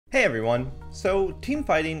Hey everyone! So, team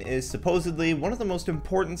fighting is supposedly one of the most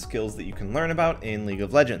important skills that you can learn about in League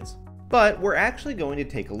of Legends. But we're actually going to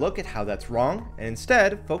take a look at how that's wrong, and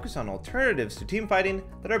instead focus on alternatives to team fighting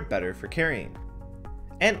that are better for carrying.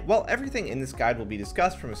 And while everything in this guide will be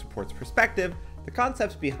discussed from a support's perspective, the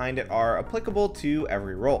concepts behind it are applicable to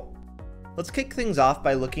every role. Let's kick things off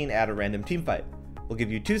by looking at a random team fight. We'll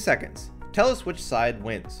give you 2 seconds. Tell us which side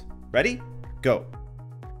wins. Ready? Go!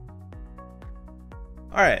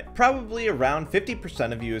 Alright, probably around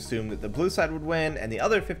 50% of you assumed that the blue side would win, and the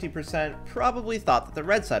other 50% probably thought that the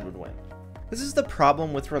red side would win. This is the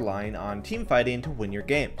problem with relying on team fighting to win your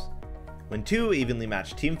games. When two evenly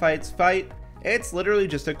matched team fights fight, it's literally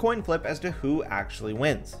just a coin flip as to who actually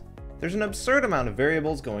wins. There's an absurd amount of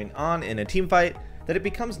variables going on in a team fight that it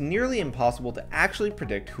becomes nearly impossible to actually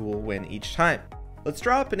predict who will win each time. Let's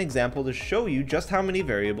draw up an example to show you just how many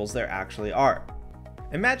variables there actually are.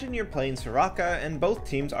 Imagine you're playing Soraka and both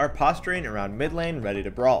teams are posturing around mid lane ready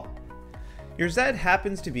to brawl. Your Zed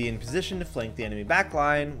happens to be in position to flank the enemy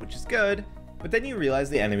backline, which is good, but then you realize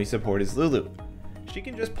the enemy support is Lulu. She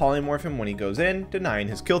can just polymorph him when he goes in, denying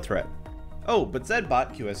his kill threat. Oh, but Zed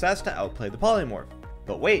bought QSS to outplay the polymorph.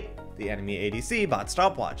 But wait, the enemy ADC bought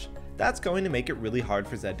stopwatch. That's going to make it really hard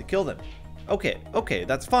for Zed to kill them. Okay,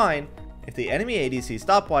 that's fine. If the enemy ADC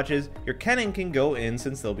stopwatches, your Kennen can go in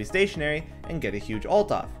since they'll be stationary and get a huge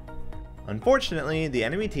ult off. Unfortunately, the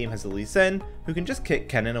enemy team has a Lee Sin who can just kick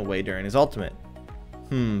Kennen away during his ultimate.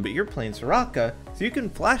 But you're playing Soraka, so you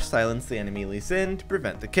can flash silence the enemy Lee Sin to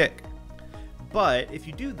prevent the kick. But if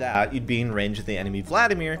you do that, you'd be in range of the enemy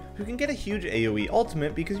Vladimir, who can get a huge AoE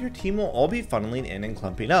ultimate because your team will all be funneling in and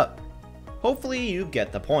clumping up. Hopefully you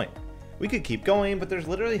get the point. We could keep going, but there's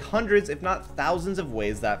literally hundreds if not thousands of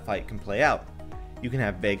ways that fight can play out. You can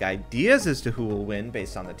have vague ideas as to who will win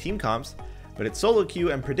based on the team comps, but it's solo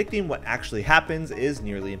queue and predicting what actually happens is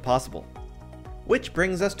nearly impossible. Which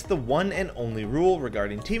brings us to the one and only rule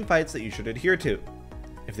regarding team fights that you should adhere to.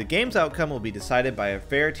 If the game's outcome will be decided by a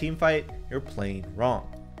fair team fight, you're playing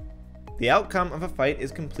wrong. The outcome of a fight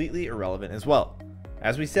is completely irrelevant as well.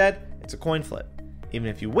 As we said, it's a coin flip. Even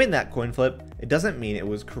if you win that coin flip, it doesn't mean it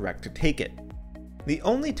was correct to take it. The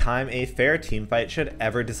only time a fair team fight should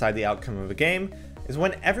ever decide the outcome of a game is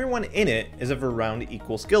when everyone in it is of around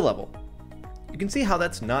equal skill level. You can see how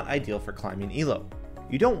that's not ideal for climbing elo.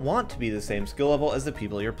 You don't want to be the same skill level as the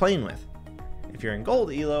people you're playing with. If you're in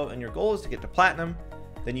gold elo and your goal is to get to platinum,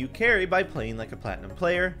 then you carry by playing like a platinum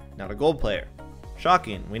player, not a gold player.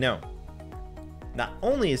 Shocking, we know. Not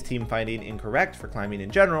only is team fighting incorrect for climbing in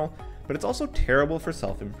general, but it's also terrible for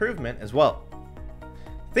self-improvement as well.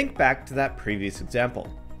 Think back to that previous example.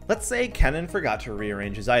 Let's say Kennen forgot to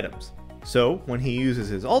rearrange his items. So when he uses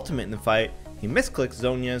his ultimate in the fight, he misclicks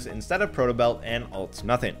Zhonya's instead of Protobelt and ults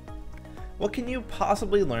nothing. What can you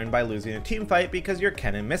possibly learn by losing a team fight because your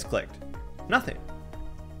Kennen misclicked? Nothing.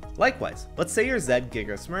 Likewise, let's say your Zed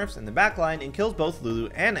Giga Smurfs in the backline and kills both Lulu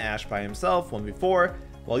and Ashe by himself 1v4,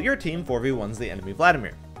 while your team 4v1s the enemy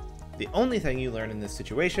Vladimir. The only thing you learn in this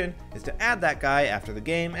situation is to add that guy after the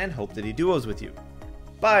game and hope that he duos with you.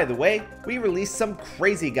 By the way, we released some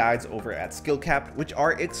crazy guides over at SkillCapped which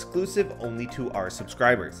are exclusive only to our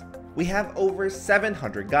subscribers. We have over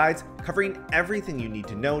 700 guides covering everything you need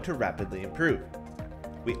to know to rapidly improve.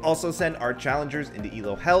 We also send our challengers into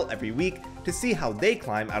Elo Hell every week to see how they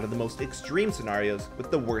climb out of the most extreme scenarios with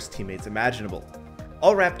the worst teammates imaginable.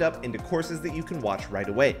 All wrapped up into courses that you can watch right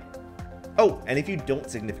away. Oh, and if you don't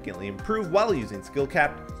significantly improve while using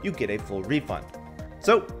SkillCapped, you get a full refund.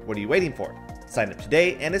 So, what are you waiting for? Sign up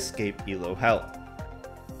today and escape Elo Hell.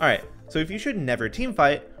 Alright, so if you should never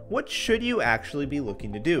teamfight, what should you actually be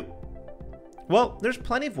looking to do? Well, there's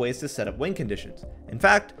plenty of ways to set up win conditions. In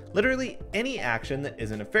fact, literally any action that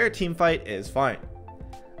isn't a fair teamfight is fine,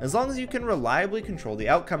 as long as you can reliably control the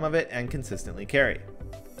outcome of it and consistently carry.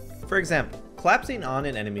 For example, collapsing on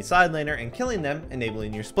an enemy side laner and killing them,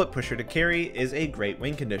 enabling your split pusher to carry, is a great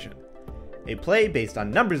win condition. A play based on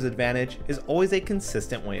numbers advantage is always a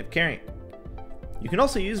consistent way of carrying. You can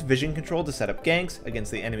also use vision control to set up ganks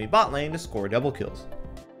against the enemy bot lane to score double kills.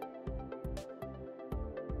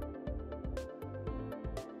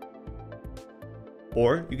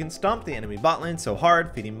 Or you can stomp the enemy bot lane so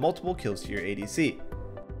hard, feeding multiple kills to your ADC.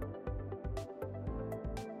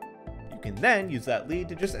 You can then use that lead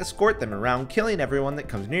to just escort them around, killing everyone that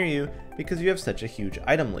comes near you because you have such a huge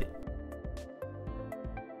item lead.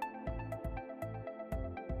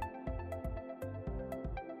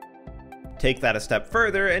 Take that a step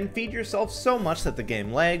further and feed yourself so much that the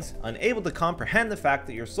game lags, unable to comprehend the fact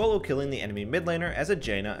that you're solo killing the enemy mid laner as a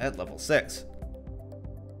Jaina at level 6.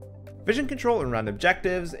 Vision control around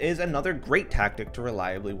objectives is another great tactic to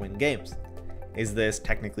reliably win games. Is this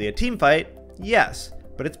technically a team fight? Yes,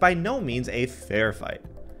 but it's by no means a fair fight.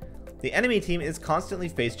 The enemy team is constantly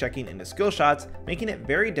face checking into skill shots, making it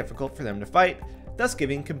very difficult for them to fight, thus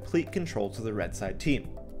giving complete control to the red side team.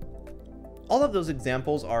 All of those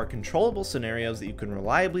examples are controllable scenarios that you can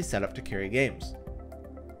reliably set up to carry games.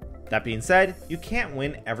 That being said, you can't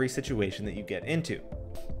win every situation that you get into.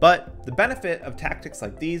 But the benefit of tactics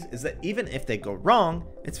like these is that even if they go wrong,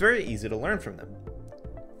 it's very easy to learn from them.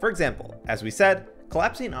 For example, as we said,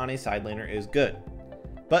 collapsing on a side laner is good.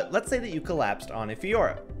 But let's say that you collapsed on a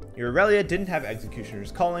Fiora. Your Aurelia didn't have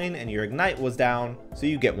Executioner's Calling and your Ignite was down, so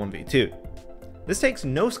you get 1v2. This takes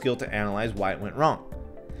no skill to analyze why it went wrong.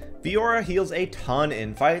 Fiora heals a ton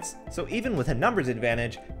in fights, so even with a numbers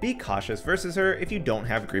advantage, be cautious versus her if you don't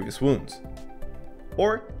have grievous wounds.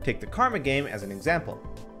 Or take the Karma game as an example.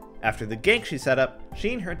 After the gank she set up,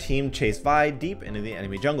 she and her team chase Vi deep into the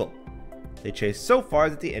enemy jungle. They chase so far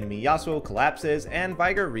that the enemy Yasuo collapses and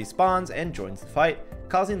Viger respawns and joins the fight,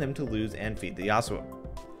 causing them to lose and feed the Yasuo.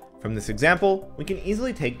 From this example, we can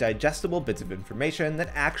easily take digestible bits of information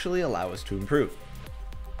that actually allow us to improve.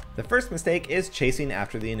 The first mistake is chasing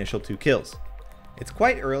after the initial 2 kills. It's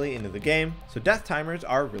quite early into the game, so death timers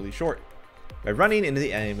are really short. By running into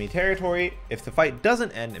the enemy territory, if the fight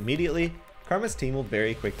doesn't end immediately, Karma's team will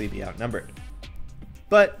very quickly be outnumbered.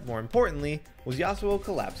 But more importantly, was Yasuo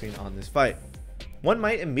collapsing on this fight? One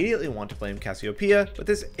might immediately want to blame Cassiopeia, but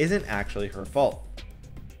this isn't actually her fault.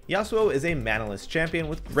 Yasuo is a manaless champion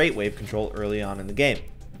with great wave control early on in the game.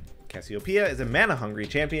 Cassiopeia is a mana-hungry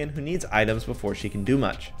champion who needs items before she can do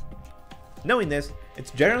much. Knowing this,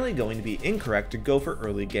 it's generally going to be incorrect to go for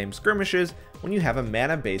early game skirmishes when you have a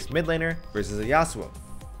mana-based mid laner versus a Yasuo.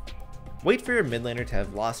 Wait for your mid laner to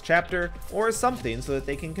have lost chapter or something so that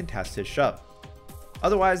they can contest his shove.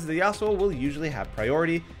 Otherwise, the Yasuo will usually have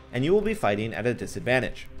priority and you will be fighting at a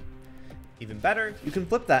disadvantage. Even better, you can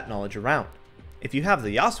flip that knowledge around. If you have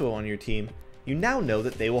the Yasuo on your team, you now know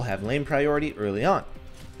that they will have lane priority early on.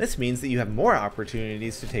 This means that you have more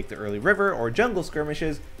opportunities to take the early river or jungle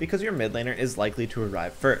skirmishes because your mid laner is likely to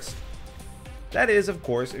arrive first. That is, of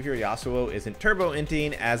course, if your Yasuo isn't turbo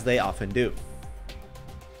inting as they often do.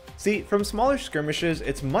 See, from smaller skirmishes,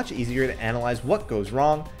 it's much easier to analyze what goes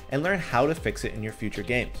wrong and learn how to fix it in your future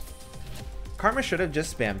games. Karma should have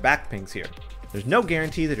just spammed backpings here. There's no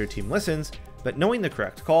guarantee that her team listens, but knowing the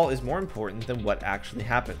correct call is more important than what actually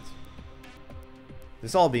happens.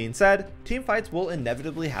 This all being said, team fights will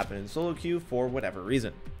inevitably happen in solo queue for whatever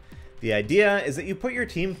reason. The idea is that you put your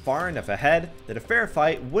team far enough ahead that a fair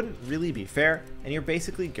fight wouldn't really be fair and you're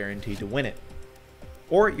basically guaranteed to win it.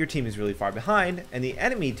 Or your team is really far behind and the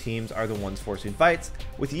enemy teams are the ones forcing fights,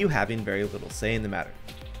 with you having very little say in the matter.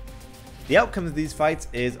 The outcome of these fights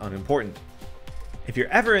is unimportant. If you're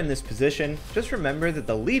ever in this position, just remember that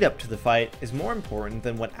the lead up to the fight is more important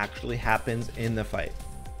than what actually happens in the fight.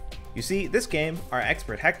 You see, this game, our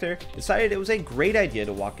expert Hector decided it was a great idea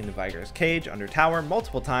to walk into Viger's cage under tower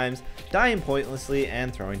multiple times, dying pointlessly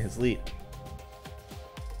and throwing his lead.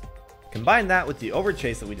 Combine that with the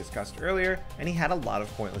overchase that we discussed earlier, and he had a lot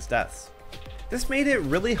of pointless deaths. This made it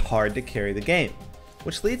really hard to carry the game,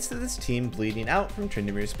 which leads to this team bleeding out from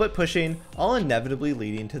Tryndamere split pushing, all inevitably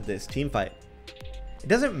leading to this team fight. It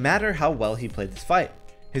doesn't matter how well he played this fight.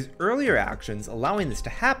 His earlier actions allowing this to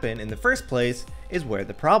happen in the first place is where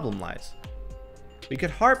the problem lies. We could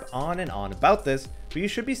harp on and on about this, but you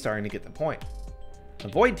should be starting to get the point.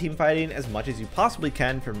 Avoid teamfighting as much as you possibly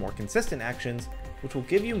can for more consistent actions, which will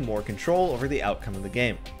give you more control over the outcome of the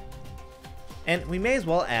game. And we may as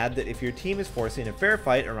well add that if your team is forcing a fair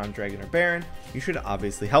fight around Dragon or Baron, you should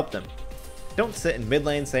obviously help them. Don't sit in mid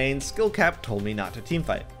lane saying skill cap told me not to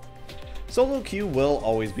teamfight. Solo queue will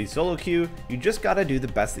always be solo queue, you just gotta do the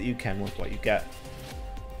best that you can with what you get.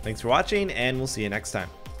 Thanks for watching and we'll see you next time.